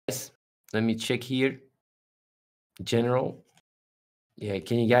Let me check here. General. Yeah,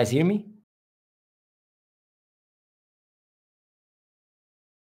 can you guys hear me?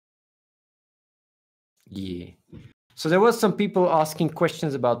 Yeah. So there was some people asking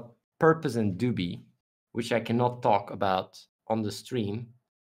questions about purpose and DUBI, which I cannot talk about on the stream.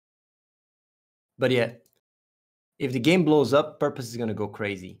 But yeah, if the game blows up, purpose is going to go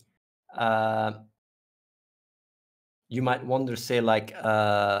crazy. You might wonder, say, like,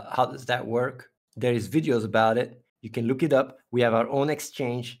 how does that work? There is videos about it. You can look it up. We have our own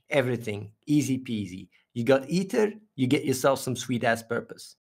exchange, everything, easy peasy. You got Ether, you get yourself some sweet ass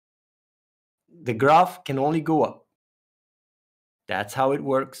purpose. The graph can only go up. That's how it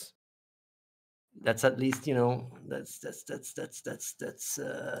works. That's at least, you know, that's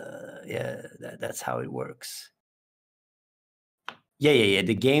how it works. Yeah.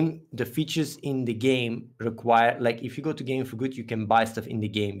 The game, the features in the game require, like, if you go to Game for Good, you can buy stuff in the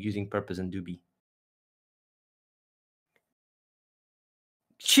game using purpose and DUBI.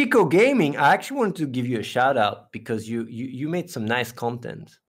 Chico Gaming, I actually wanted to give you a shout out because you made some nice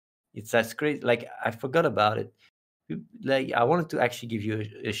content. That's great. Like, I forgot about it. Like, I wanted to actually give you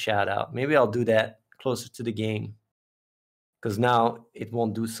a shout out. Maybe I'll do that closer to the game, because now it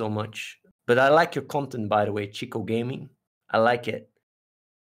won't do so much. But I like your content, by the way, Chico Gaming. I like it.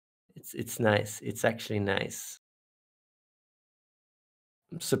 It's nice. It's actually nice.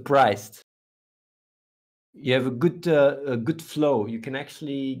 I'm surprised. You have a good flow. You can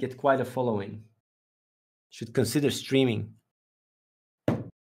actually get quite a following. Should consider streaming.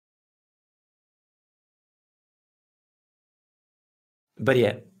 But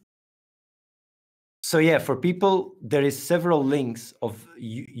yeah. So yeah, for people, there is several links of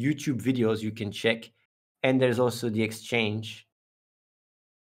YouTube videos you can check, and there's also the exchange.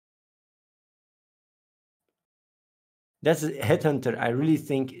 That's a Headhunter. I really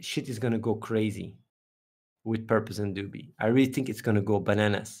think shit is gonna go crazy with purpose and DUBI. I really think it's gonna go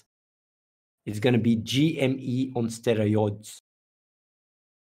bananas. It's gonna be GME on steroids.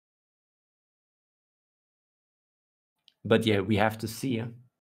 But yeah, we have to see. Huh?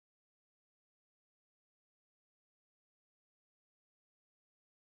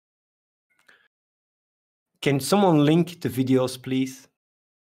 Can someone link the videos, please?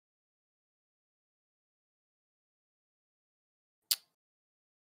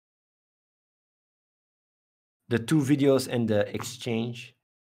 The 2 videos and the exchange.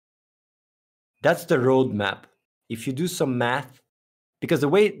 That's the roadmap. If you do some math, because the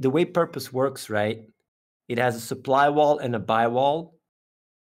way purpose works, right? It has a supply wall and a buy wall.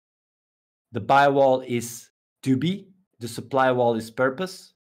 The buy wall is DUBI. The supply wall is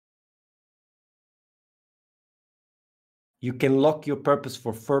purpose. You can lock your purpose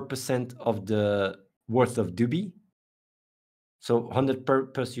for 4% of the worth of DUBI. So 100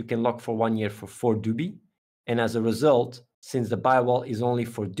 purpose you can lock for 1 year for 4 DUBI. And as a result, since the buy wall is only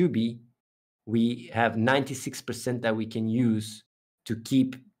for DUBI, we have 96% that we can use to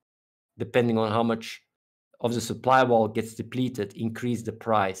keep, depending on how much of the supply wall gets depleted, increase the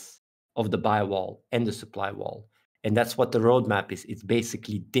price of the buy wall and the supply wall. And that's what the roadmap is. It's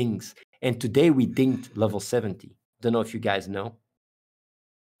basically dings. And today we dinged level 70. Don't know if you guys know.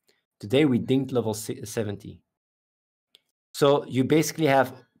 Today we dinged level 70. So you basically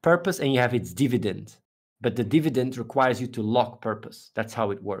have purpose and you have its dividend. But the dividend requires you to lock purpose. That's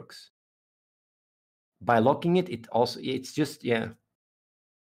how it works. By locking it, it's just, yeah.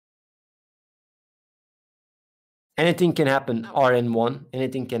 Anything can happen, RN1,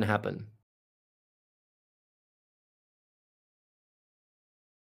 anything can happen.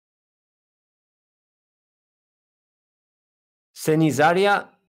 Cenizaria,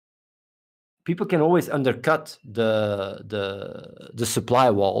 people can always undercut the supply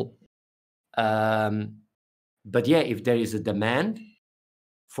wall. But yeah, if there is a demand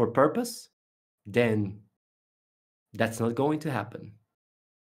for purpose, then that's not going to happen.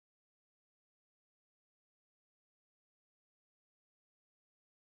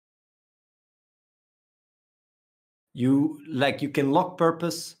 You can lock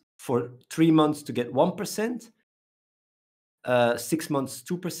purpose for 3 months to get 1%, 6 months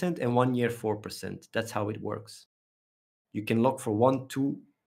 2%, and 1 year 4%. That's how it works. You can lock for 1, 2,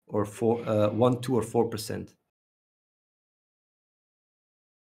 or 4%.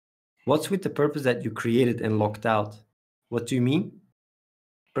 What's with the purpose that you created and locked out? What do you mean?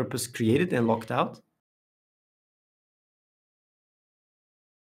 Purpose created and locked out?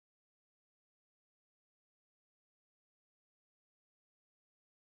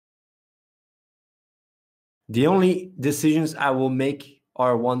 The only decisions I will make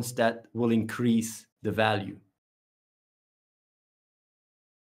are ones that will increase the value.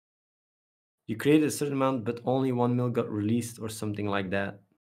 You created a certain amount, but only 1 mil got released or something like that.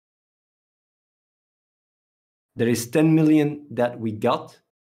 There is 10 million that we got.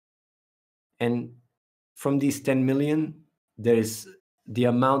 And from these 10 million, there is the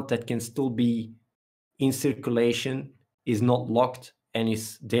amount that can still be in circulation is not locked and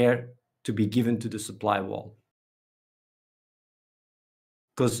is there to be given to the supply wall.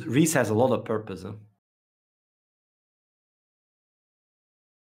 Because Reese has a lot of purpose. Huh?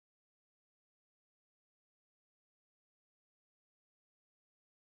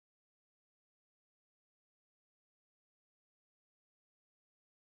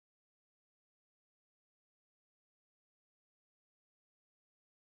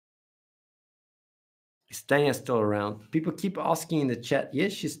 Is Tanya still around? People keep asking in the chat.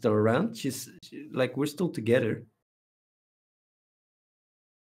 Yes, she's still around. Like, we're still together.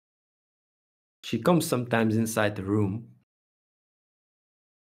 She comes sometimes inside the room.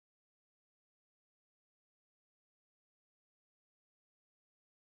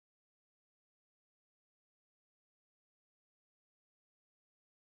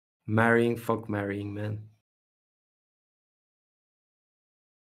 Fuck marrying, man.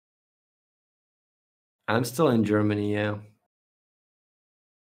 I'm still in Germany, yeah.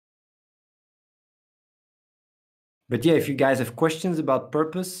 But yeah, if you guys have questions about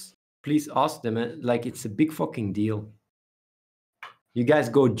purpose, please ask them. Like, it's a big fucking deal. You guys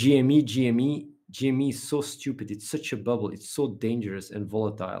go GME, GME. GME is so stupid. It's such a bubble. It's so dangerous and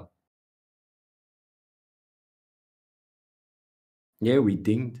volatile. Yeah, we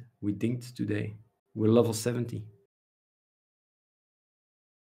dinged. We dinged today. We're level 70.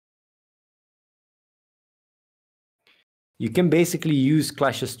 You can basically use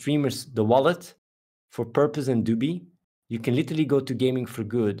Clash of Streamers, the wallet, for purpose and DUBI. You can literally go to Gaming for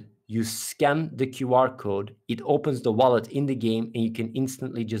Good. You scan the QR code. It opens the wallet in the game and you can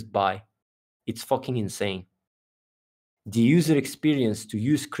instantly just buy. It's fucking insane. The user experience to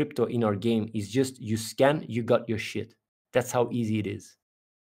use crypto in our game is just you scan, you got your shit. That's how easy it is.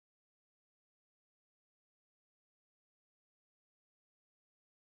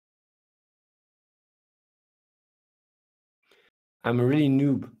 I'm a really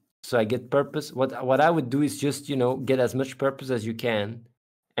noob, so I get purpose. What I would do is just, get as much purpose as you can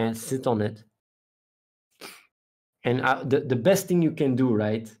and sit on it. And the best thing you can do,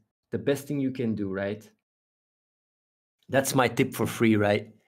 right? The best thing you can do, right? That's my tip for free,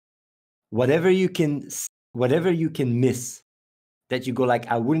 right? Whatever you can miss that you go like,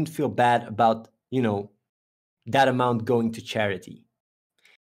 I wouldn't feel bad about, that amount going to charity.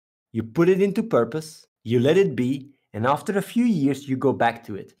 You put it into purpose, you let it be, and after a few years, you go back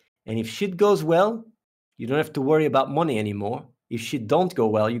to it. And if shit goes well, you don't have to worry about money anymore. If shit don't go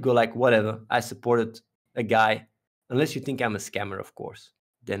well, you go like, whatever, I supported a guy. Unless you think I'm a scammer, of course.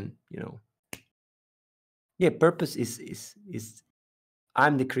 Then, yeah, purpose is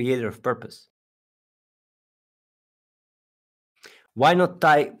I'm the creator of purpose. Why not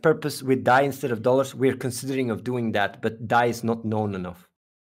tie purpose with DAI instead of dollars? We're considering of doing that, but DAI is not known enough.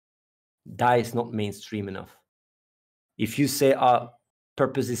 DAI is not mainstream enough. If you say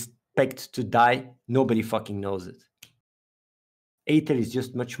purpose is pegged to DAI, nobody fucking knows it. Aether is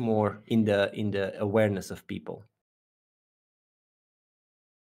just much more in the awareness of people.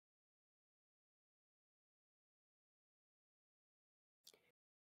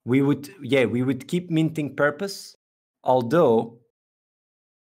 We would keep minting purpose, although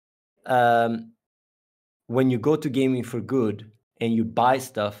when you go to Gaming for Good and you buy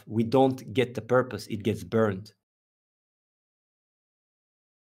stuff, we don't get the purpose, it gets burned.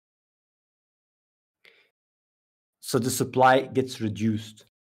 So the supply gets reduced.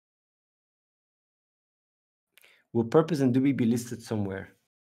 Will purpose and DUBI be listed somewhere?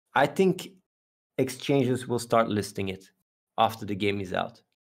 I think exchanges will start listing it after the game is out.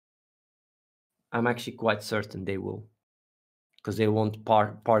 I'm actually quite certain they will, because they want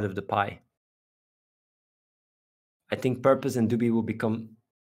part of the pie. I think purpose and DUBI will become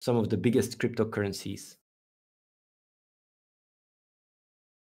some of the biggest cryptocurrencies.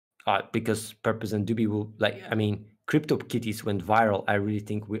 Because purpose and DUBI will, crypto kitties went viral. I really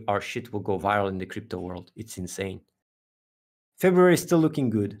think our shit will go viral in the crypto world. It's insane. February is still looking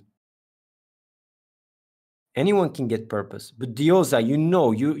good. Anyone can get purpose. But Dioza,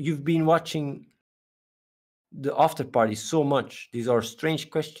 you've been watching the after party so much. These are strange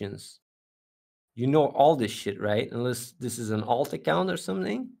questions. You know all this shit, right? Unless this is an alt account or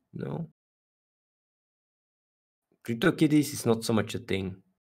something? No. CryptoKitties is not so much a thing.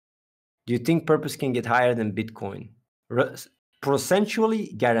 Do you think purpose can get higher than Bitcoin? Procentually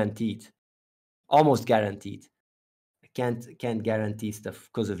guaranteed. Almost guaranteed. can't guarantee stuff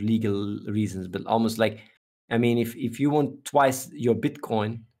because of legal reasons, but almost like, I mean, if you want twice your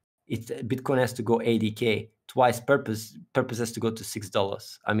Bitcoin, Bitcoin has to go 80K. Twice purpose has to go to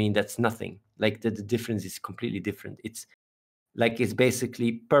 $6. I mean, that's nothing. Like the difference is completely different. It's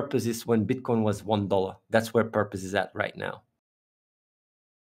basically purpose is when Bitcoin was $1. That's where purpose is at right now.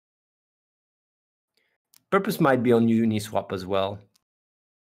 Purpose might be on Uniswap as well.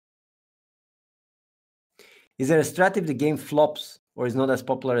 Is there a strategy if the game flops or is not as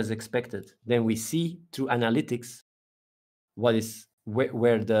popular as expected? Then we see through analytics what is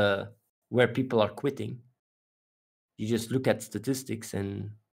where people are quitting. You just look at statistics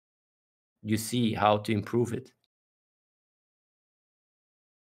and you see how to improve it.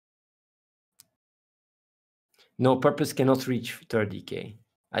 No, purpose cannot reach 30K.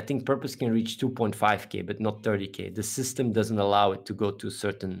 I think purpose can reach 2.5K, but not 30K. The system doesn't allow it to go to a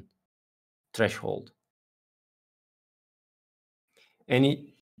certain threshold.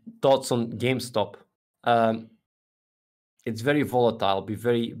 Any thoughts on GameStop? It's very volatile. Be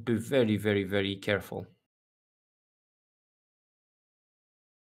very, very, very careful.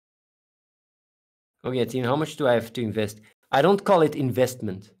 Okay, Athene, how much do I have to invest? I don't call it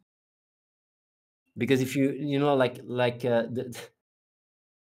investment, because if you know,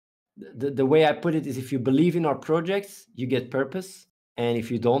 the way I put it is, if you believe in our projects, you get purpose, and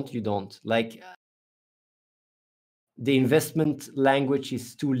if you don't, you don't. Like, the investment language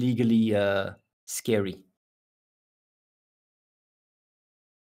is too legally scary.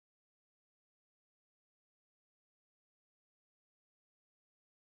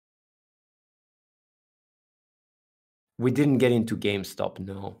 We didn't get into GameStop.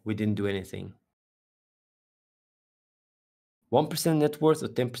 No, we didn't do anything. 1% net worth or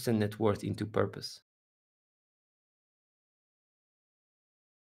 10% net worth into purpose?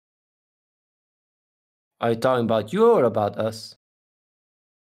 Are you talking about you or about us?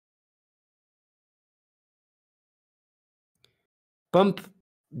 Pump,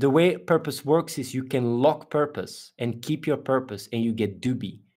 the way purpose works is you can lock purpose and keep your purpose, and you get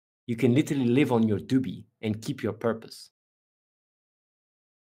DUBI. You can literally live on your DUBI and keep your purpose.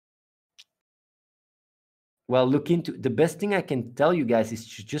 Well, look into, the best thing I can tell you guys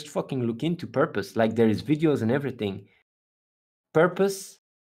is to just fucking look into purpose. Like, there is videos and everything. Purpose,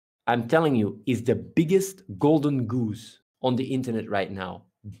 I'm telling you, is the biggest golden goose on the internet right now,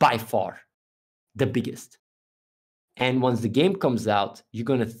 by far, the biggest. And once the game comes out, you're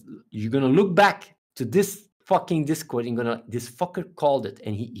gonna look back to this fucking Discord and this fucker called it,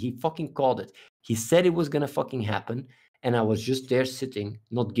 and he fucking called it. He said it was gonna fucking happen, and I was just there sitting,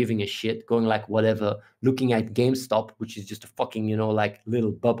 not giving a shit, going like whatever, looking at GameStop, which is just a fucking, you know, like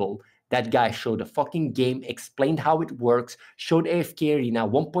little bubble. That guy showed a fucking game, explained how it works, showed AFK Arena,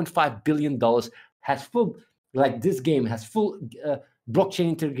 $1.5 billion, has full, like, this game has full blockchain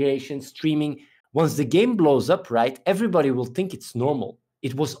integration, streaming. Once the game blows up, right, everybody will think it's normal.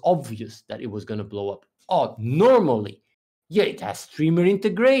 It was obvious that it was going to blow up. Oh, normally. Yeah, it has streamer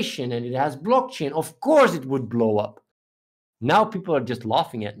integration and it has blockchain. Of course it would blow up. Now people are just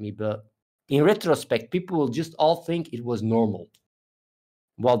laughing at me, but in retrospect, people will just all think it was normal.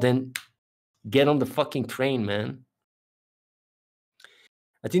 Well, then get on the fucking train, man.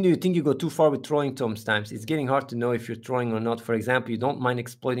 I think, do you think you go too far with trolling sometimes? It's getting hard to know if you're trolling or not. For example, you don't mind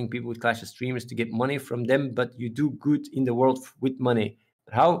exploiting people with Clash of Streamers to get money from them, but you do good in the world with money.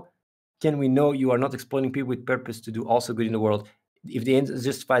 But how can we know you are not exploiting people with purpose to do also good in the world? If the answer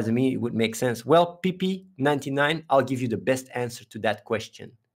justifies to me, it would make sense. Well, PP99, I'll give you the best answer to that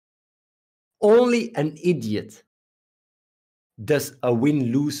question. Only an idiot does a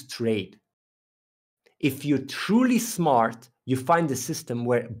win-lose trade. If you're truly smart, you find a system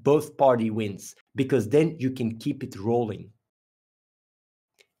where both party wins, because then you can keep it rolling.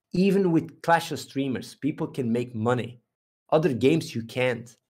 Even with Clash of Streamers, people can make money. Other games you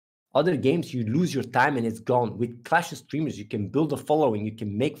can't. Other games you lose your time and it's gone. With Clash of Streamers, you can build a following, you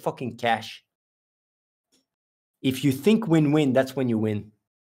can make fucking cash. If you think win-win, that's when you win.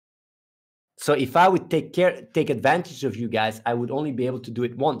 So if I would take advantage of you guys, I would only be able to do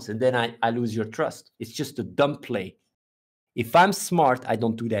it once, and then I lose your trust. It's just a dumb play. If I'm smart, I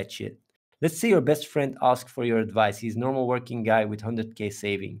don't do that shit. Let's say your best friend asks for your advice. He's a normal working guy with 100K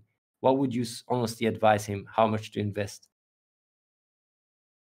saving. What would you honestly advise him how much to invest?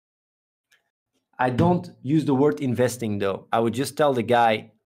 I don't use the word investing, though. I would just tell the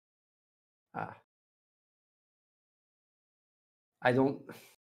guy, I don't...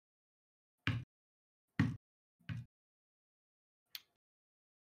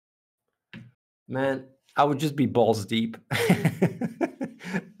 Man, I would just be balls deep.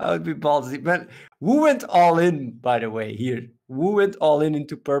 I would be ballsy. Man, who went all in, by the way, here? Who went all in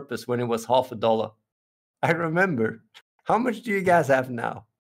into purpose when it was $0.50? I remember. How much do you guys have now?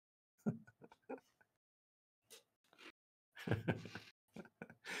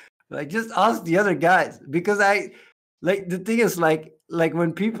 Like, just ask the other guys, because the thing is, like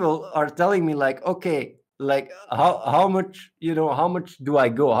when people are telling me, like, okay, like how much, how much do I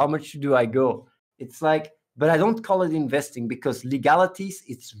go? How much do I go? It's like, but I don't call it investing because legalities,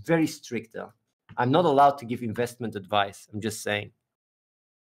 it's very strict. I'm not allowed to give investment advice. I'm just saying.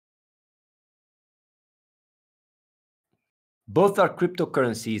 Both are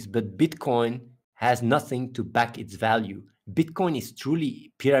cryptocurrencies, but Bitcoin has nothing to back its value. Bitcoin is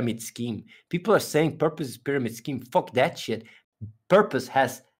truly pyramid scheme. People are saying Purpose is pyramid scheme. Fuck that shit. Purpose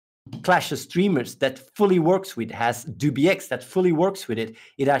has Clash of Streamers that fully works with, has DUBI that fully works with it.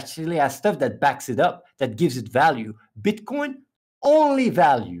 It actually has stuff that backs it up, that gives it value. Bitcoin, only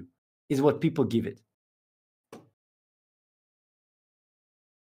value is what people give it.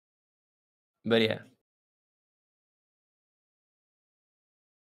 But yeah.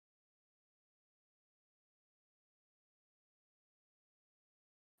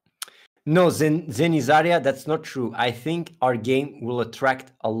 No, Zenizaria, that's not true. I think our game will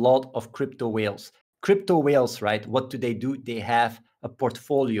attract a lot of crypto whales. Crypto whales, right? What do? They have a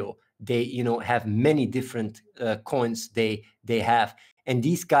portfolio. They, have many different coins they have, and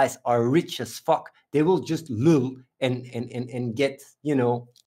these guys are rich as fuck. They will just lull and get,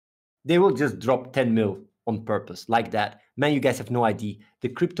 they will just drop 10 mil on purpose like that. Man, you guys have no idea. The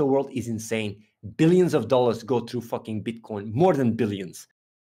crypto world is insane. Billions of dollars go through fucking Bitcoin, more than billions.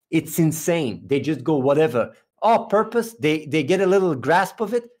 It's insane. They just go whatever. Oh, purpose. They get a little grasp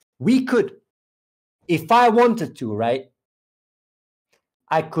of it. We could, if I wanted to, right?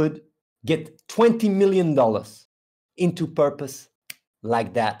 I could get $20 million into purpose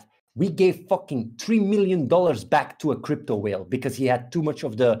like that. We gave fucking $3 million back to a crypto whale because he had too much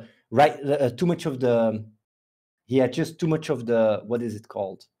of the he had just too much of the, what is it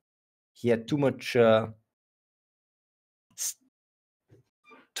called? He had too much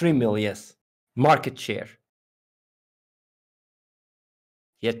 3 mil, yes, market share.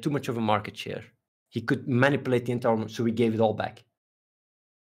 He had too much of a market share. He could manipulate the entire, so we gave it all back.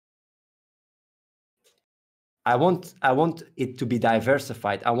 I want it to be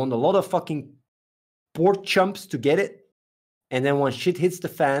diversified. I want a lot of fucking poor chumps to get it, and then when shit hits the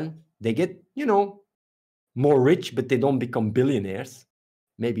fan, they get, more rich, but they don't become billionaires,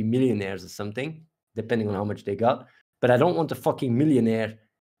 maybe millionaires or something, depending on how much they got. But I don't want a fucking millionaire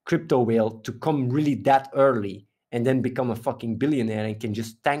crypto whale to come really that early and then become a fucking billionaire and can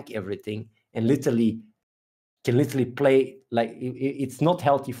just tank everything and can literally play like it's not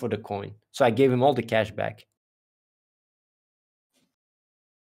healthy for the coin. So I gave him all the cash back.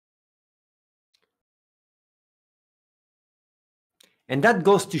 And that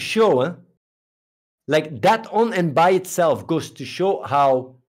goes to show, like that on and by itself goes to show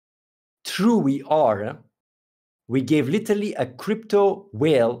how true we are. We gave literally a crypto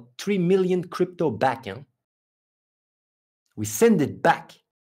whale 3 million crypto back. We send it back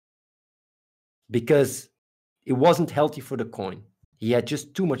because it wasn't healthy for the coin. He had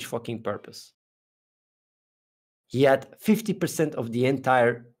just too much fucking purpose. He had 50% of the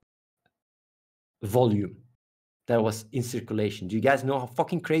entire volume that was in circulation. Do you guys know how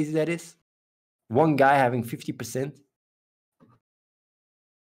fucking crazy that is? One guy having 50%.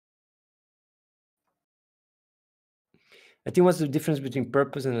 I think what's the difference between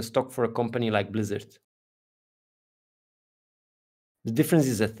purpose and a stock for a company like Blizzard? The difference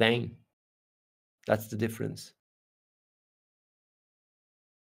is Athene. That's the difference.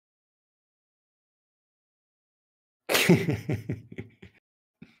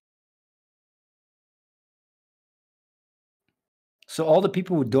 So all the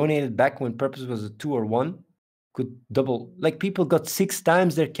people who donated back when purpose was a 2 or 1 could double. Like people got 6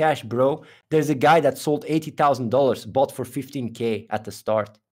 times their cash, bro. There's a guy that sold $80,000, bought for $15K at the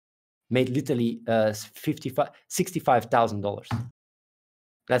start, made literally $65,000.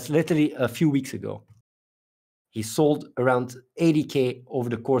 That's literally a few weeks ago. He sold around 80K over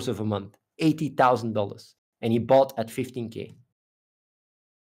the course of a month, $80,000, and he bought at 15K.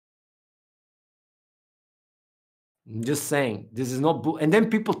 I'm just saying, this is not and then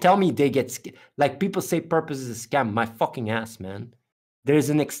people tell me they get like people say purpose is a scam. My fucking ass, man. There is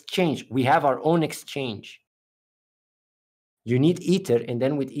an exchange. We have our own exchange. You need Ether, and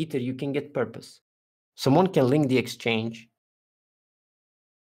then with Ether you can get purpose. Someone can link the exchange.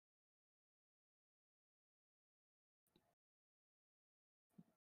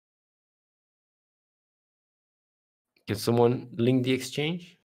 Can someone link the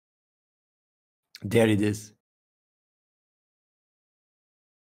exchange? There it is.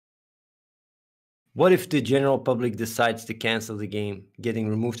 What if the general public decides to cancel the game? Getting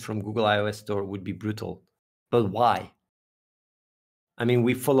removed from Google iOS Store would be brutal. But why? I mean,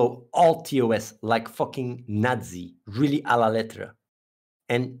 we follow all TOS like fucking Nazi, really a la letra.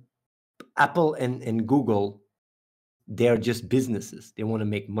 And Apple and Google, they're just businesses. They want to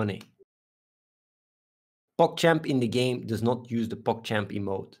make money. PogChamp in the game does not use the PogChamp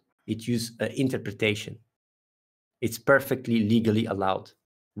emote. It uses interpretation. It's perfectly legally allowed.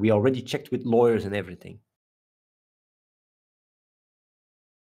 We already checked with lawyers and everything.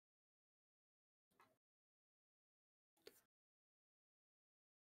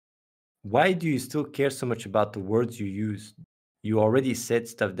 Why do you still care so much about the words you use? You already said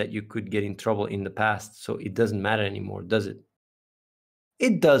stuff that you could get in trouble in the past, so it doesn't matter anymore, does it?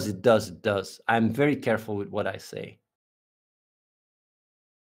 It does, it does, it does. I'm very careful with what I say.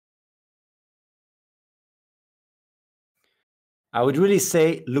 I would really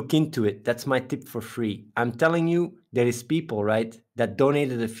say look into it. That's my tip for free. I'm telling you, there is people, right, that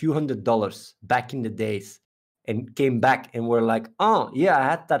donated a few $100s back in the days and came back and were like, oh, yeah, I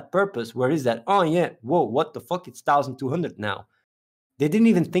had that purpose. Where is that? Oh, yeah. Whoa, what the fuck? It's 1,200 now. They didn't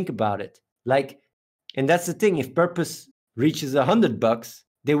even think about it. Like, and that's the thing. If purpose reaches $100,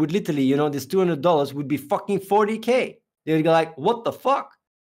 they would literally, you know, this $200 would be fucking 40K. They would go like, what the fuck?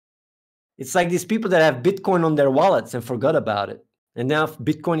 It's like these people that have Bitcoin on their wallets and forgot about it. And now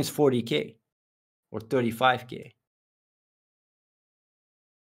Bitcoin is 40K or 35K.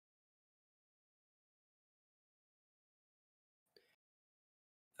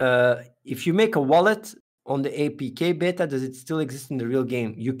 If you make a wallet on the APK beta, does it still exist in the real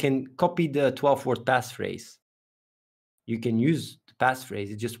game? You can copy the 12-word passphrase. You can use the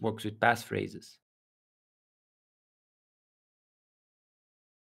passphrase. It just works with passphrases.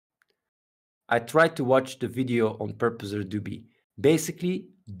 I tried to watch the video on purpose or DUBI. Basically,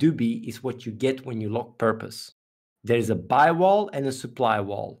 DUBI is what you get when you lock purpose. There is a buy wall and a supply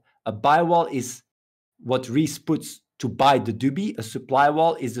wall. A buy wall is what Reese puts to buy the DUBI. A supply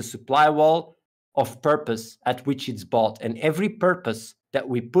wall is the supply wall of purpose at which it's bought. And every purpose that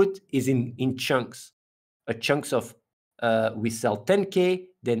we put is in chunks. A chunks of we sell 10K,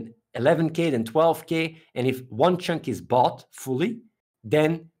 then 11K, then 12K. And if one chunk is bought fully,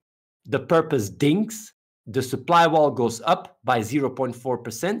 then the purpose dinks, the supply wall goes up by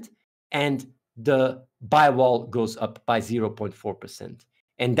 0.4%, and the buy wall goes up by 0.4%.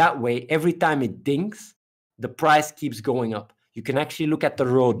 And that way, every time it dinks, the price keeps going up. You can actually look at the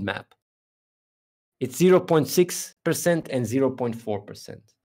roadmap. It's 0.6% and 0.4%.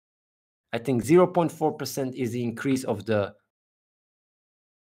 I think 0.4% is the increase of the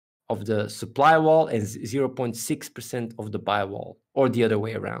supply wall and 0.6% of the buy wall, or the other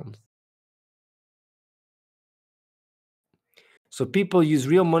way around. So people use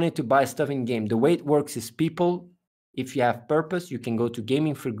real money to buy stuff in game. The way it works is people, if you have purpose, you can go to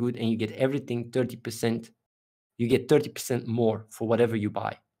Gaming for Good and you get everything 30%. You get 30% more for whatever you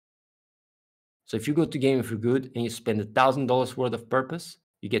buy. So if you go to Gaming for Good and you spend $1,000 worth of purpose,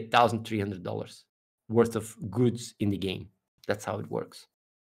 you get $1,300 worth of goods in the game. That's how it works.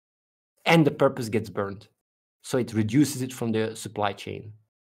 And the purpose gets burned. So it reduces it from the supply chain.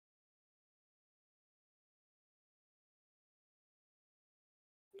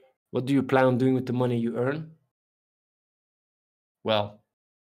 What do you plan on doing with the money you earn? Well,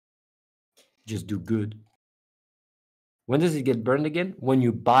 just do good. When does it get burned again? When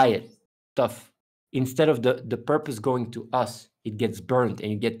you buy it, stuff. Instead of the purpose going to us, it gets burned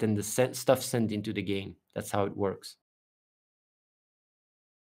and you get then the stuff sent into the game. That's how it works.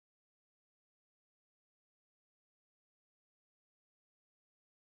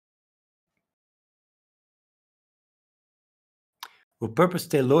 Will purpose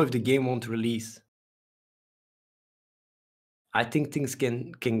stay low if the game won't release? I think things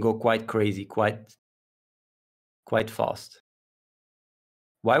can go quite crazy, quite fast.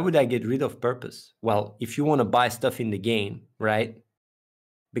 Why would I get rid of purpose? Well, if you want to buy stuff in the game, right?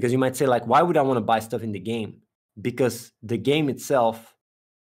 Because you might say, like, why would I want to buy stuff in the game? Because the game itself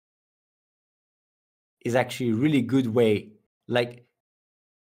is actually a really good way. Like,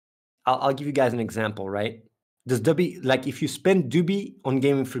 I'll give you guys an example, right? Does DUBI, like, if you spend DUBI on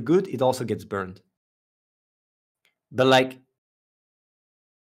Gaming for Good, it also gets burned. But like,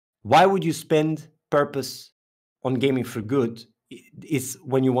 why would you spend purpose on Gaming for Good? It's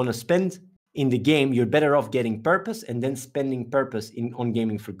when you want to spend in the game, you're better off getting purpose and then spending purpose on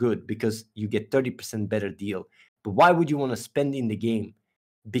Gaming for Good because you get 30% better deal. But why would you want to spend in the game?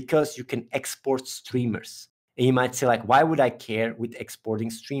 Because you can export streamers. And you might say, like, why would I care with exporting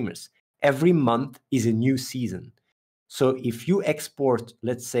streamers? every month is a new season. So if you export,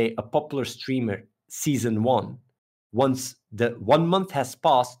 let's say, a popular streamer season 1, once the 1 month has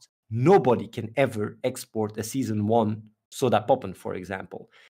passed, nobody can ever export a season 1 Soda Poppin, for example.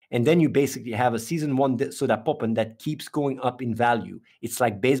 And then you basically have a season 1 Soda Poppin that keeps going up in value. It's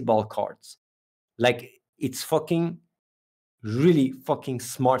like baseball cards. Like, it's fucking really fucking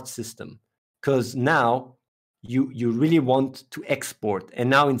smart system, because now you really want to export, and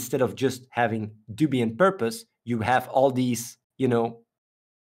now instead of just having DUBI and purpose, you have all these, you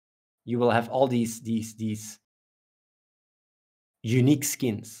will have all these unique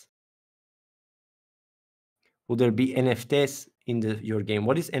skins. Will there be NFTs in your game?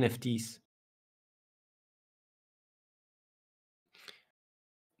 What is NFTs?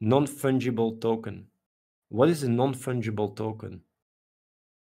 Non-fungible token. What is a non-fungible token?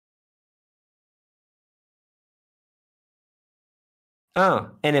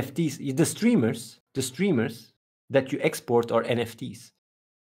 NFTs. The streamers that you export are NFTs.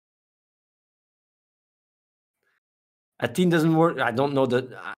 Athene doesn't work. I don't know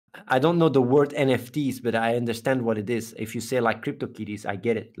the word NFTs, but I understand what it is. If you say like CryptoKitties, I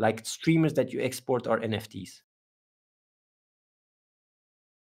get it. Like, streamers that you export are NFTs.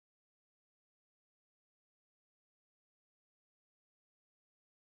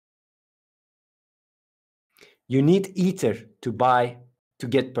 You need Ether to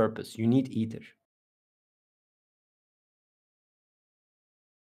get purpose. You need Ether.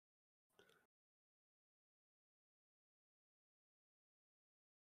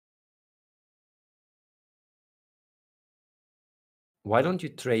 Why don't you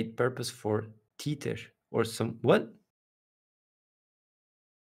trade purpose for Tether or some what?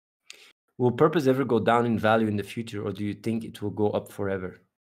 Will purpose ever go down in value in the future, or do you think it will go up forever?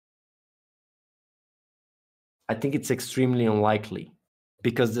 I think it's extremely unlikely,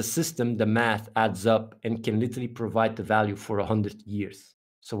 because the system, the math adds up and can literally provide the value for 100 years.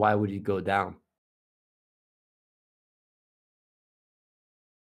 So why would it go down?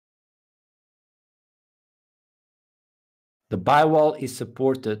 The buy wall is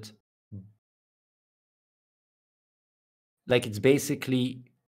supported. Like, it's basically,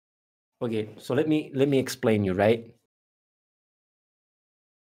 okay, so let me explain you, right?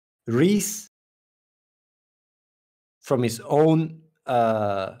 Reese, from his own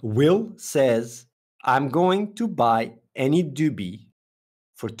will, says, I'm going to buy any DUBI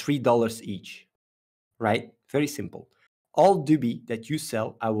for $3 each, right? Very simple. All DUBI that you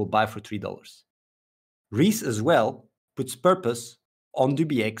sell, I will buy for $3. Reese as well puts purpose on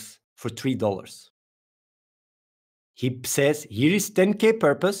DUBIX for $3. He says, here is 10K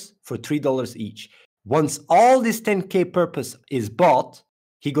purpose for $3 each. Once all this 10K purpose is bought,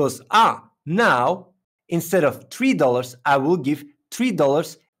 he goes, now instead of $3, I will give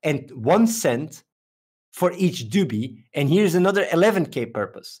 $3.01 for each DUBI, and here's another 11K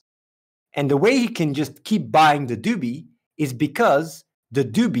purpose. And the way he can just keep buying the DUBI is because the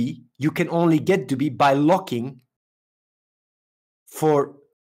DUBI, you can only get DUBI by locking for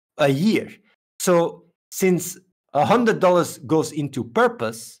a year. So since $100 goes into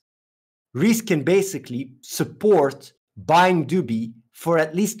purpose, Reese can basically support buying DUBI for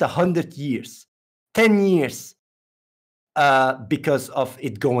at least 100 years, 10 years, because of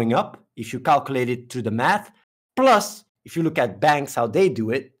it going up, if you calculate it through the math. Plus, if you look at banks, how they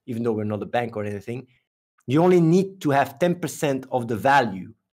do it, even though we're not a bank or anything, you only need to have 10% of the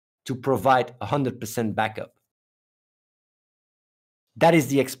value to provide 100% backup. That is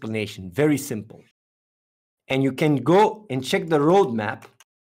the explanation. Very simple. And you can go and check the roadmap,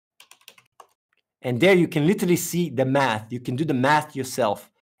 and there you can literally see the math. You can do the math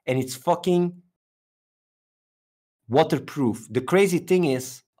yourself, and it's fucking waterproof. The crazy thing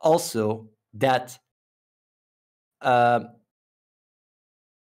is also that not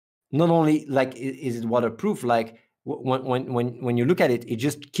only like is it waterproof, like when you look at it, it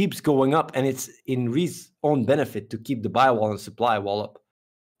just keeps going up, and it's in Reese's own benefit to keep the buy wall and supply wall up,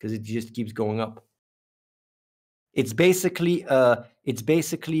 because it just keeps going up. It's basically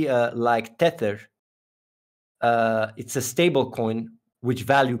like Tether. It's a stable coin which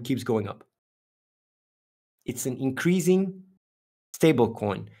value keeps going up. It's an increasing stable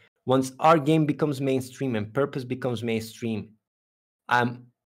coin. Once our game becomes mainstream and purpose becomes mainstream, I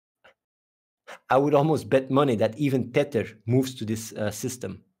would almost bet money that even Tether moves to this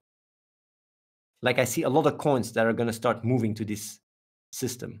system. Like, I see a lot of coins that are going to start moving to this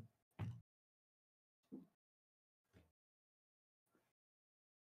system.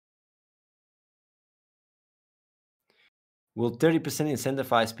 Will 30%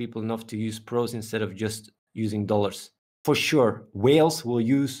 incentivize people enough to use pros instead of just using dollars? For sure, whales will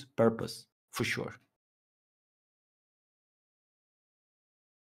use purpose, for sure.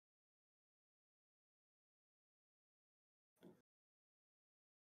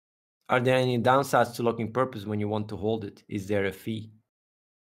 Are there any downsides to locking purpose when you want to hold it? Is there a fee?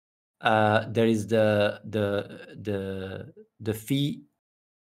 There is the fee,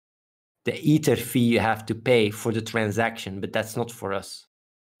 the ether fee you have to pay for the transaction, but that's not for us.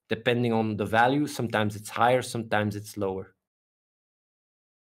 Depending on the value, sometimes it's higher, sometimes it's lower.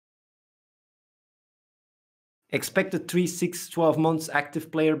 Expected 3, 6, 12 months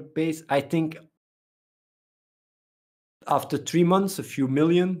active player base. I think after 3 months, a few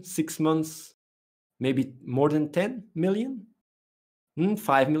million, 6 months, maybe more than 10 million,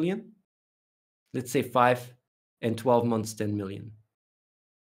 5 million. Let's say 5 and 12 months, 10 million.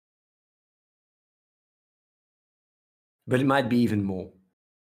 But it might be even more.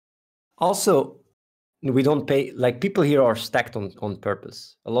 Also, we don't pay, like people here are stacked on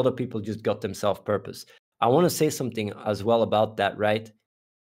purpose. A lot of people just got themselves purpose. I want to say something as well about that, right?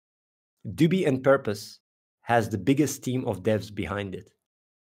 DUBI and purpose has the biggest team of devs behind it.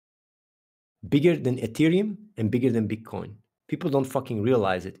 Bigger than Ethereum and bigger than Bitcoin. People don't fucking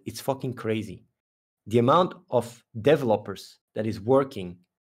realize it. It's fucking crazy. The amount of developers that is working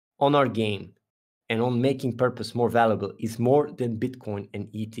on our game and on making purpose more valuable is more than Bitcoin and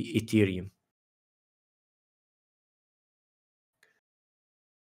Ethereum.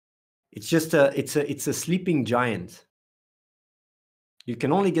 It's just it's a sleeping giant. You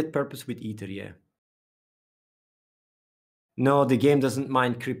can only get purpose with Ether, yeah. No, the game doesn't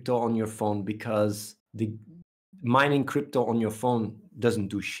mine crypto on your phone because the mining crypto on your phone doesn't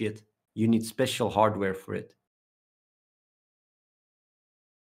do shit. You need special hardware for it.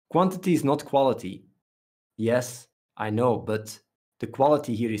 Quantity is not quality. Yes, I know, but the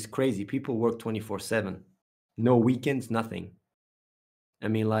quality here is crazy. People work 24/7. No weekends, nothing. I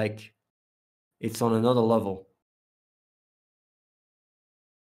mean, like, it's on another level.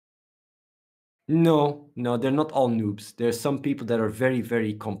 No, they're not all noobs. There's some people that are very,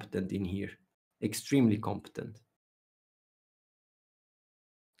 very competent in here. Extremely competent.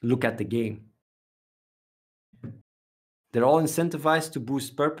 Look at the game. They're all incentivized to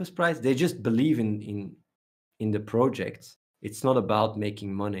boost purpose price. They just believe in the projects. It's not about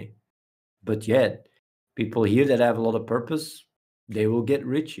making money. But yet, people here that have a lot of purpose, they will get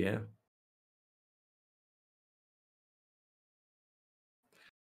rich, yeah.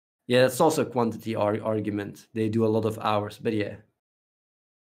 Yeah, that's also a quantity argument. They do a lot of hours, but yeah.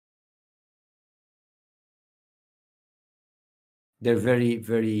 They're very,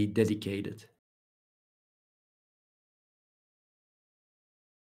 very dedicated.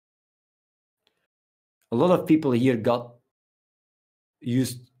 A lot of people here got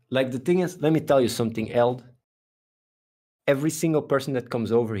used. Like, the thing is, let me tell you something, Eld. Every single person that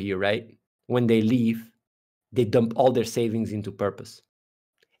comes over here, right? When they leave, they dump all their savings into purpose.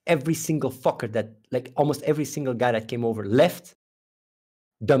 Every single fucker that, like almost every single guy that came over left,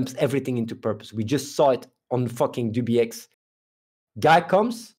 dumps everything into purpose. We just saw it on fucking DUBX. Guy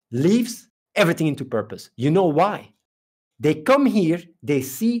comes, leaves, everything into purpose. You know why? They come here, they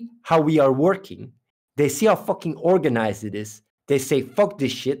see how we are working, they see how fucking organized it is. They say, fuck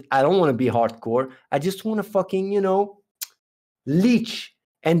this shit. I don't want to be hardcore. I just want to fucking, leech.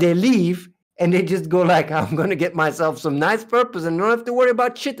 And they leave and they just go like, I'm going to get myself some nice purpose and don't have to worry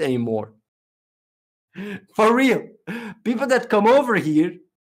about shit anymore. For real. People that come over here,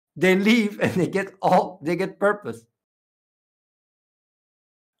 they leave and they get purpose.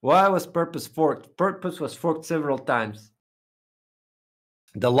 Why was purpose forked? Purpose was forked several times.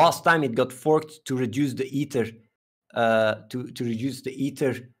 The last time it got forked to reduce the ether,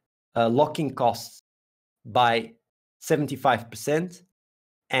 locking costs by 75%,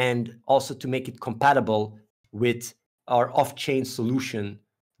 and also to make it compatible with our off-chain solution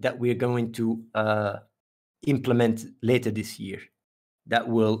that we're going to implement later this year that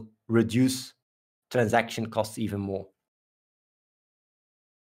will reduce transaction costs even more.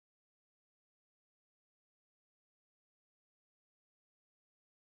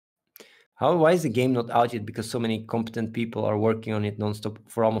 Why is the game not out yet? Because so many competent people are working on it nonstop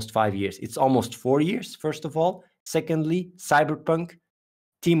for almost 5 years. It's almost 4 years, first of all. Secondly, Cyberpunk,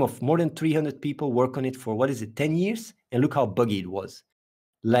 team of more than 300 people work on it for, 10 years? And look how buggy it was.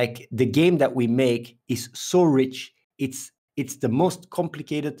 Like, the game that we make is so rich. It's the most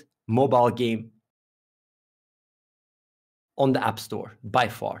complicated mobile game on the App Store, by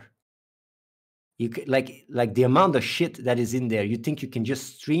far. You could, like the amount of shit that is in there, you think you can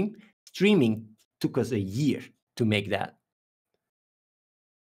just stream? Streaming took us a year to make that.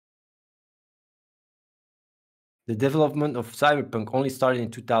 The development of Cyberpunk only started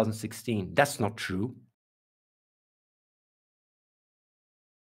in 2016. That's not true.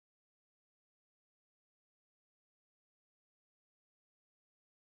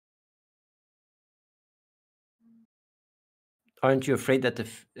 Aren't you afraid that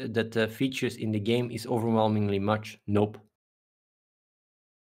the features in the game is overwhelmingly much? Nope.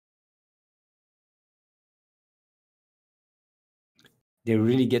 They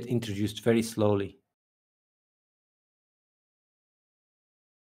really get introduced very slowly.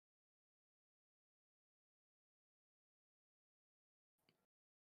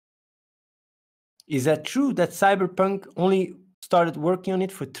 Is that true that Cyberpunk only started working on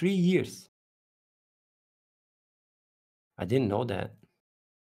it for 3 years? I didn't know that.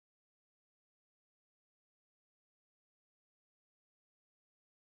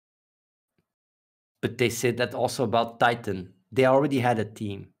 But they said that also about Titan. They already had a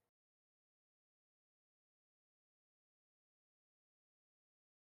team.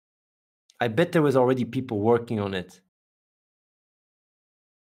 I bet there was already people working on it.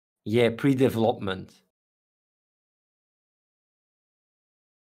 Yeah, pre-development.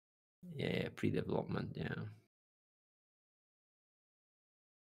 Yeah, pre-development, yeah.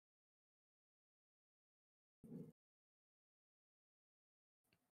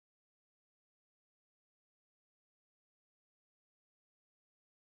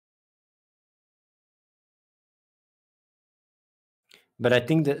 But I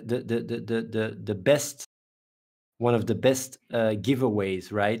think the best, one of the best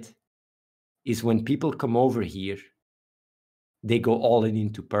giveaways, right, is when people come over here, they go all in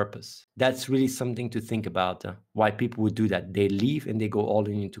into purpose. That's really something to think about. Why people would do that? They leave and they go all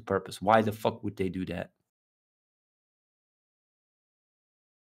in into purpose. Why the fuck would they do that?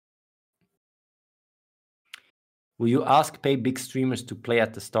 Will you pay big streamers to play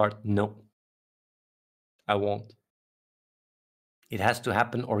at the start? No, I won't. It has to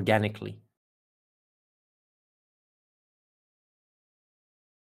happen organically.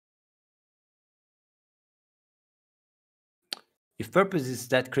 If purpose is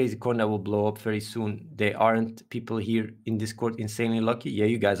that crazy coin that will blow up very soon, they aren't people here in Discord insanely lucky? Yeah,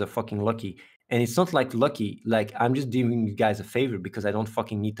 you guys are fucking lucky. And it's not like lucky, like I'm just doing you guys a favor because I don't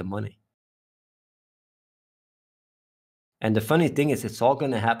fucking need the money. And the funny thing is, it's all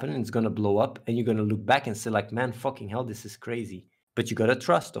gonna happen and it's gonna blow up, and you're gonna look back and say, like, man, fucking hell, this is crazy. But you gotta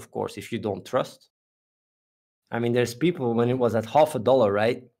trust, of course. If you don't trust, I mean, there's people when it was at $0.50,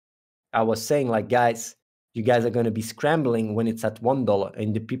 right? I was saying, like, guys, you guys are gonna be scrambling when it's at $1.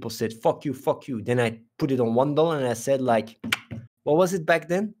 And the people said, fuck you, fuck you. Then I put it on $1 and I said, like, what was it back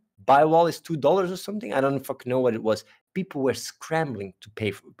then? Buy wall is $2 or something. I don't fucking know what it was. People were scrambling to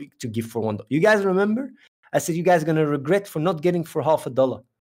pay for, to give for $1. You guys remember? I said, you guys are gonna regret for not getting for $0.50.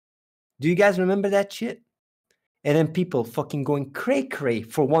 Do you guys remember that shit? And then people fucking going cray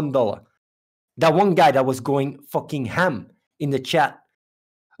for $1. That one guy that was going fucking ham in the chat.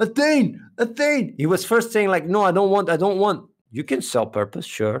 Athene, Athene. He was first saying, like, no, I don't want. You can sell purpose,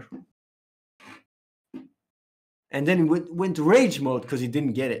 sure. And then he went rage mode because he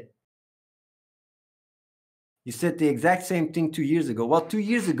didn't get it. You said the exact same thing 2 years ago. Well, 2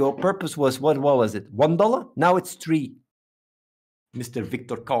 years ago, purpose was what was it? $1? Now it's 3. Mr.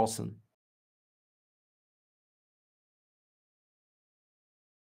 Victor Carlson.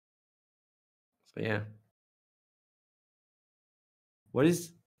 So yeah. What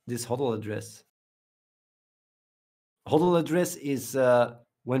is this HODL address? HODL address is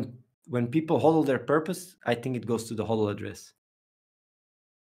when people HODL their purpose, I think it goes to the HODL address.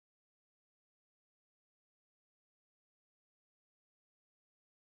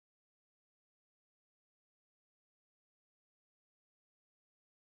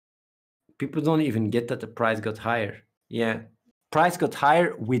 People don't even get that the price got higher. Yeah. Price got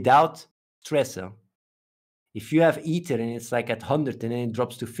higher without stress. If you have Ether and it's like at 100 and then it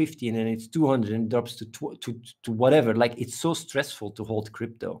drops to 50 and then it's 200 and it drops to whatever, like it's so stressful to hold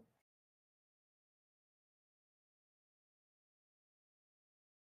crypto.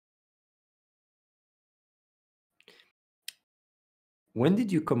 When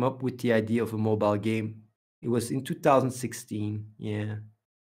did you come up with the idea of a mobile game? It was in 2016. Yeah.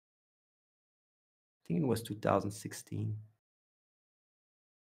 I think it was 2016.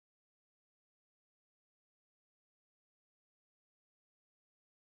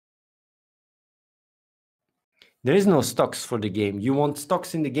 There is no stocks for the game. You want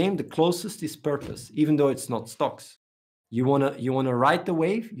stocks in the game, the closest is purpose, even though it's not stocks. You wanna ride the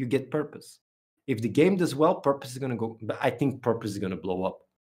wave, you get purpose. If the game does well, purpose is gonna go. But I think purpose is gonna blow up.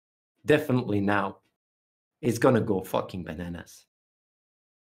 Definitely now. It's gonna go fucking bananas.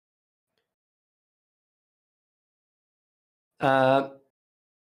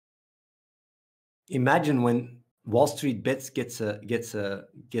 Imagine when Wall Street Bets gets a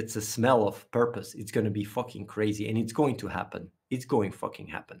smell of purpose. It's going to be fucking crazy, and it's going to happen. It's going fucking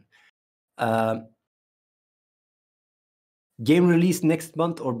happen. Game release next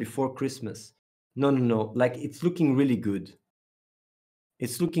month or before Christmas? No. Like, it's looking really good.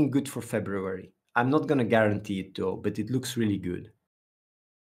 It's looking good for February. I'm not going to guarantee it though, but it looks really good.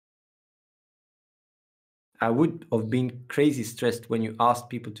 I would have been crazy stressed when you asked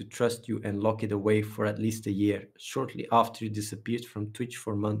people to trust you and lock it away for at least a year, shortly after you disappeared from Twitch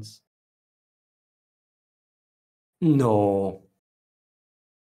for months. No,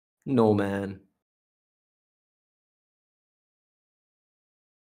 man.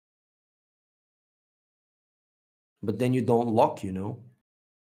 But then you don't lock, you know?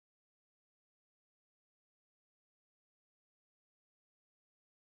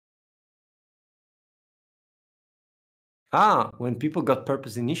 When people got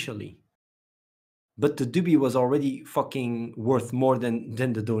purpose initially. But the DUBI was already fucking worth more than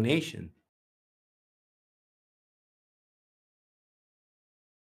the donation.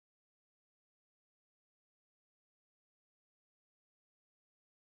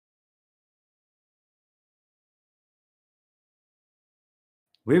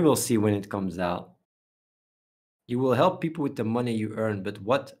 We will see when it comes out. You will help people with the money you earn, but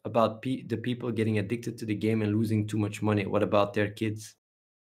what about the people getting addicted to the game and losing too much money? What about their kids?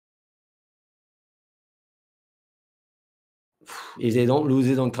 If they don't lose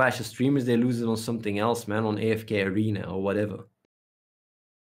it on Clash of Streamers, they lose it on something else, man, on AFK Arena or whatever.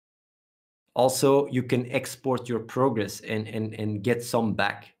 Also, you can export your progress and get some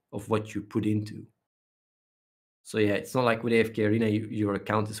back of what you put into. So yeah, it's not like with AFK Arena, your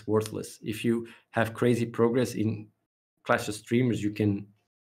account is worthless. If you have crazy progress in Clash of Streamers, you can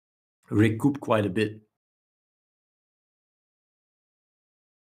recoup quite a bit.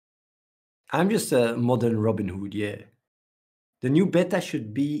 I'm just a modern Robin Hood, yeah. The new beta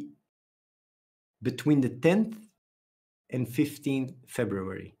should be between the 10th and 15th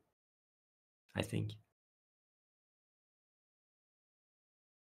February, I think.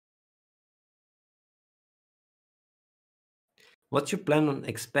 What's your plan on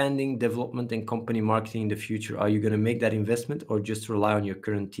expanding development and company marketing in the future? Are you going to make that investment or just rely on your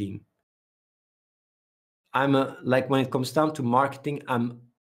current team? Like, when it comes down to marketing,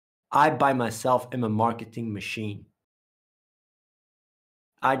 I by myself am a marketing machine.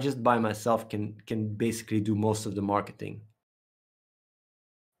 I just by myself can basically do most of the marketing.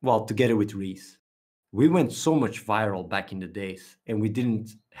 Well, together with Reese. We went so much viral back in the days, and we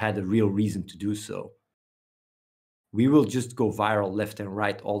didn't had a real reason to do so. We will just go viral left and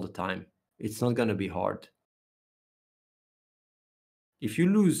right all the time. It's not going to be hard. If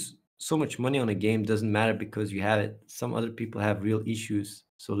you lose so much money on a game, doesn't matter because you have it. Some other people have real issues,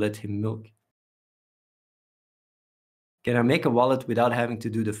 so let him milk. Can I make a wallet without having to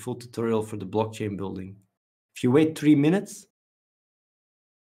do the full tutorial for the blockchain building? If you wait 3 minutes,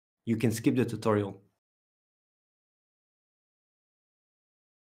 you can skip the tutorial.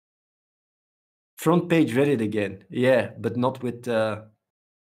 Front page Reddit again. Yeah, but not with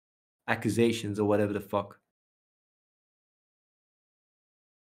accusations or whatever the fuck.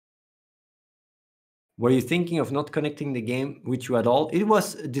 Were you thinking of not connecting the game with you at all? It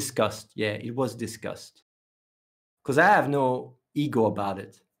was discussed. Yeah, it was discussed. Because I have no ego about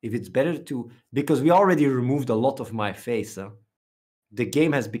it. If it's better to... Because we already removed a lot of my face. The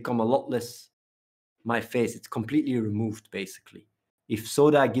game has become a lot less my face. It's completely removed, basically. If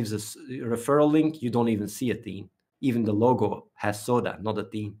Soda gives us a referral link, you don't even see Athene. Even the logo has Soda, not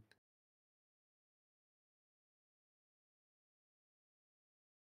Athene.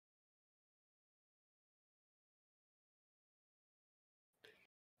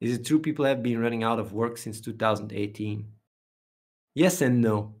 Is it true people have been running out of work since 2018? Yes and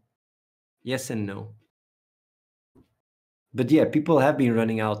no. Yes and no. But yeah, people have been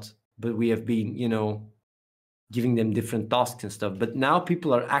running out, but we have been, giving them different tasks and stuff. But now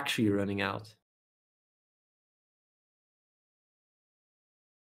people are actually running out.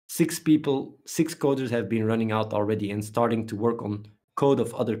 6 coders have been running out already and starting to work on code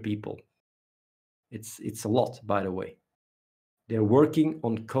of other people. It's a lot, by the way. They're working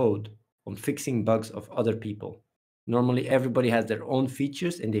on code, on fixing bugs of other people. Normally, everybody has their own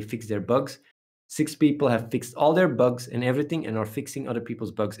features and they fix their bugs. 6 people have fixed all their bugs and everything and are fixing other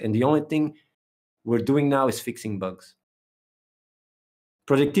people's bugs. And the only thing we're doing now is fixing bugs.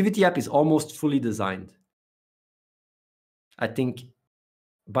 Productivity app is almost fully designed. I think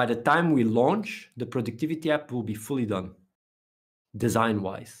by the time we launch, the productivity app will be fully done,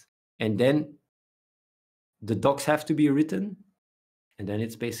 design-wise. And then The docs have to be written, and then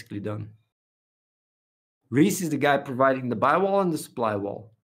it's basically done. Reese is the guy providing the buy wall and the supply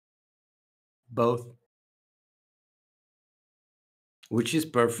wall. Both. Which is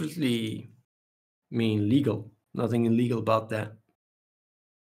perfectly, legal. Nothing illegal about that.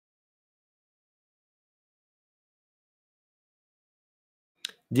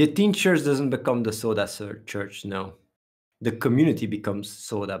 The Athene church doesn't become the soda church, no. The community becomes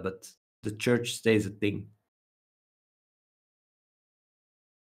soda, but the church stays a thing.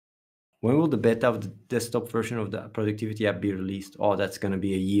 When will the beta of the desktop version of the productivity app be released? Oh, that's going to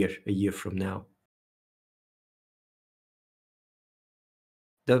be a year from now.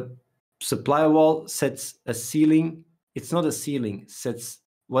 The supply wall sets a ceiling. It's not a ceiling. Sets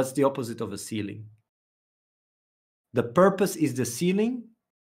what's the opposite of a ceiling? The purpose is the ceiling,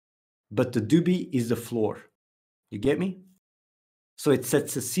 but the DUBI is the floor. You get me? So it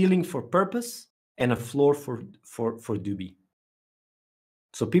sets a ceiling for purpose and a floor for DUBI.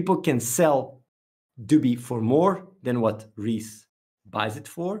 So people can sell DUBI for more than what Reese buys it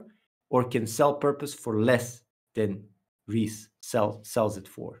for, or can sell purpose for less than Reese sells it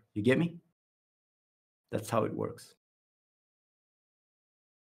for. You get me? That's how it works.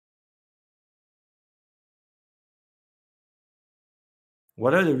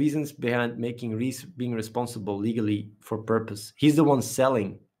 What are the reasons behind making Reese being responsible legally for purpose? He's the one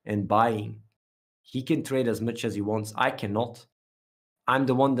selling and buying. He can trade as much as he wants. I cannot. I'm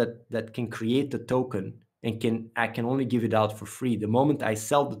the one that can create the token and I can only give it out for free. The moment I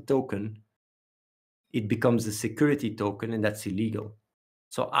sell the token, it becomes a security token, and that's illegal.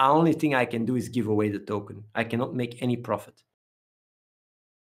 So the only thing I can do is give away the token. I cannot make any profit.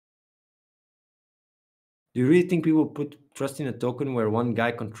 Do you really think people put trust in a token where one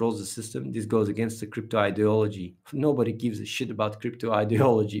guy controls the system? This goes against the crypto ideology. Nobody gives a shit about crypto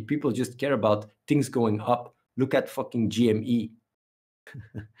ideology. People just care about things going up. Look at fucking GME.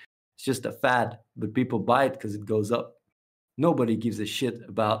 It's just a fad, but people buy it because it goes up. Nobody gives a shit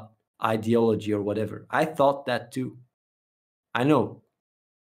about ideology or whatever. I thought that too. I know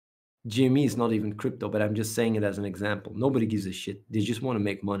GME is not even crypto, but I'm just saying it as an example. Nobody gives a shit. They just want to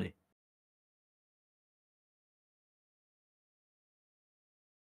make money.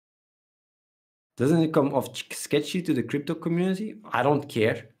 Doesn't it come off sketchy to the crypto community? I don't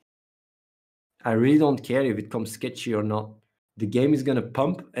care. I really don't care if it comes sketchy or not. The game is going to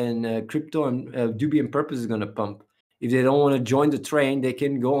pump, and crypto and DUBI and purpose is going to pump. If they don't want to join the train, they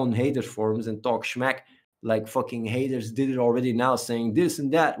can go on haters forums and talk schmack like fucking haters did it already now, saying this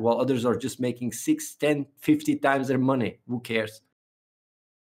and that, while others are just making 6, 10, 50 times their money. Who cares?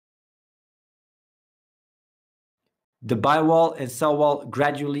 The buy wall and sell wall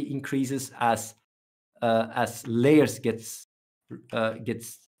gradually increases as layers gets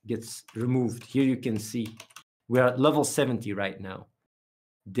removed. Here you can see we're at level 70 right now.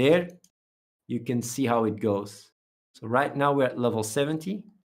 There you can see how it goes. So right now we're at level 70,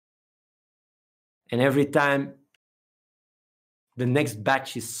 and every time the next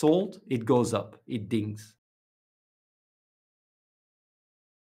batch is sold, it goes up, it dings.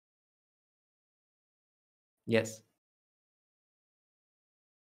 Yes.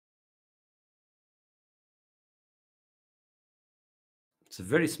 It's a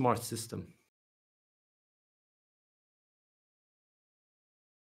very smart system.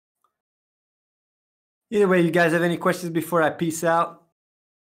 Either way, you guys have any questions before I peace out?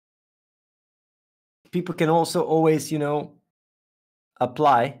 People can also always,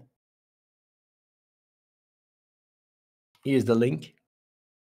 apply. Here's the link.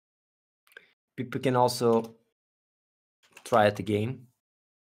 People can also try it again.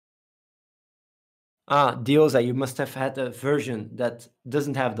 Dioza, you must have had a version that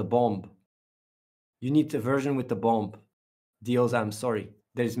doesn't have the bomb. You need the version with the bomb. Dioza, I'm sorry.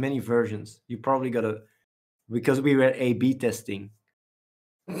 There's many versions. You probably gotta, because we were A/B testing.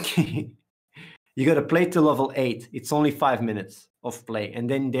 You gotta play to level 8. It's only 5 minutes of play, and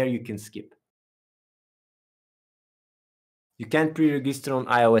then there you can skip. You can't pre-register on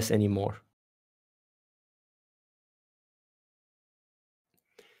iOS anymore.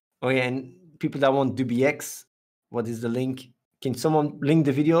 Oh yeah, and people that want DUBIX, what is the link? Can someone link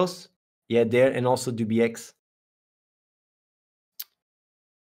the videos? Yeah, there, and also DUBIX.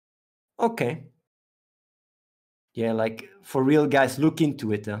 Okay. Yeah, like for real, guys, look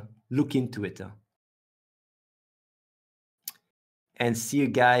into it. Look into it. And see you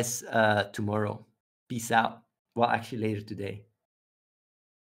guys tomorrow. Peace out. Well, actually later today.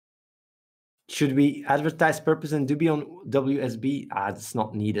 Should we advertise purpose and DUBI on WSB? It's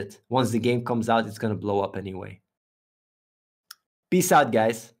not needed. Once the game comes out, it's going to blow up anyway. Peace out,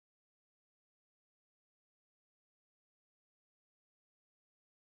 guys.